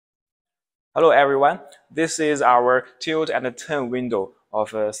Hello everyone, this is our tilt and turn window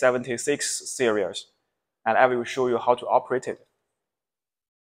of 76 series, and I will show you how to operate it.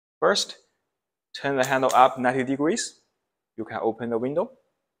 First, turn the handle up 90 degrees. You can open the window.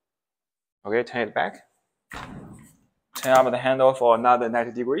 Okay, turn it back. Turn up the handle for another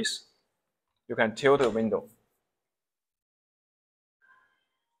 90 degrees. You can tilt the window.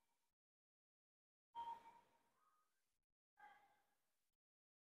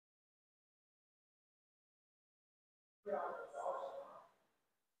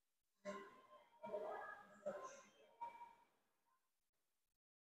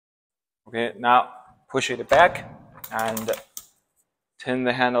 Okay, now push it back and turn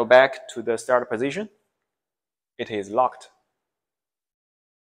the handle back to the start position. It is locked.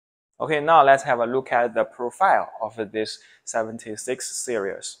 Okay, now let's have a look at the profile of this 76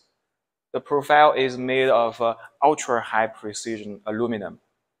 series. The profile is made of ultra high precision aluminum,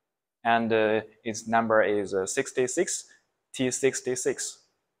 and its number is 66T66.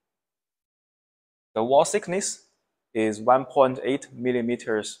 The wall thickness is 1.8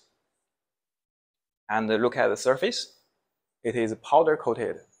 millimeters. And look at the surface. It is powder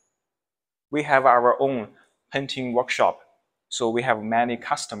coated. We have our own painting workshop, so we have many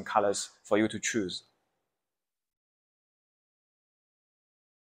custom colors for you to choose.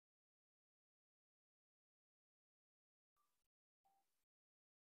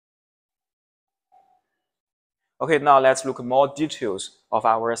 Okay, now let's look at more details of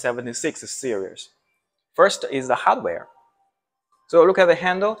our 76 series. First is the hardware. So look at the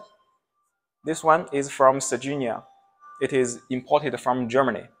handle. This one is from Sardinia. It is imported from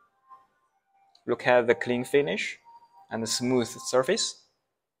Germany. Look at the clean finish and the smooth surface.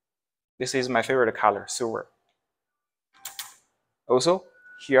 This is my favorite color, silver. Also,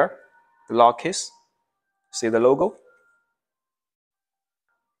 here, the lock case. See the logo?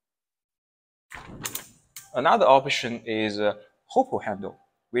 Another option is a Hopo handle,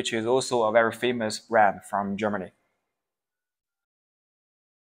 which is also a very famous brand from Germany.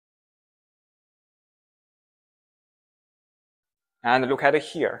 And look at it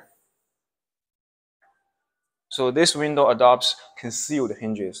here. So this window adopts concealed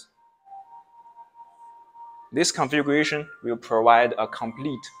hinges. This configuration will provide a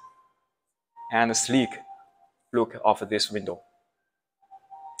complete and sleek look of this window.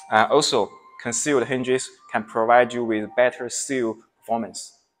 Also, concealed hinges can provide you with better seal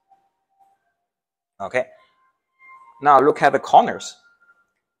performance. Okay. Now look at the corners.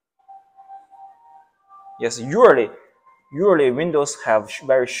 Yes, usually windows have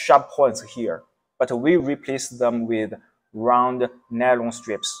very sharp points here, but we replace them with round nylon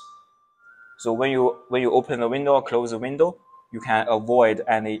strips. So when you open the window or close the window, you can avoid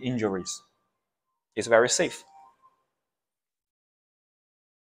any injuries. It's very safe.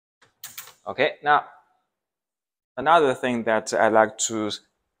 Okay, now another thing that I like to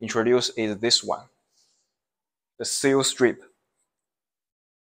introduce is this one, the seal strip.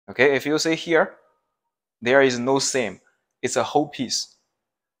 Okay, if you see here, there is no seam. It's a whole piece.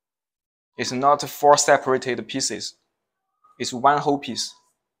 It's not 4 separated pieces. It's one whole piece.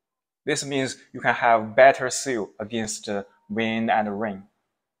 This means you can have better seal against wind and rain.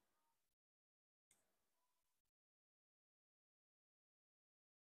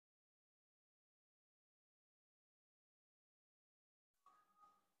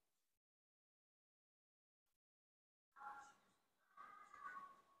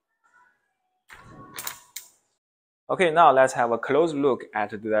 Okay, now let's have a close look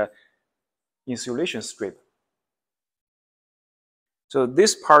at the insulation strip. So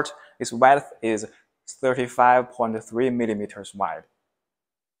this part, its width is 35.3 millimeters wide.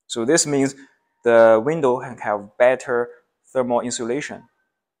 So this means the window can have better thermal insulation,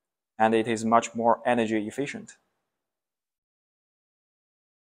 and it is much more energy efficient.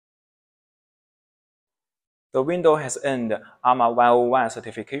 The window has earned ARMA 101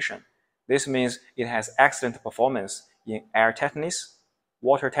 certification. This means it has excellent performance in air tightness,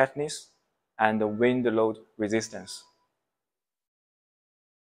 water tightness, and wind load resistance.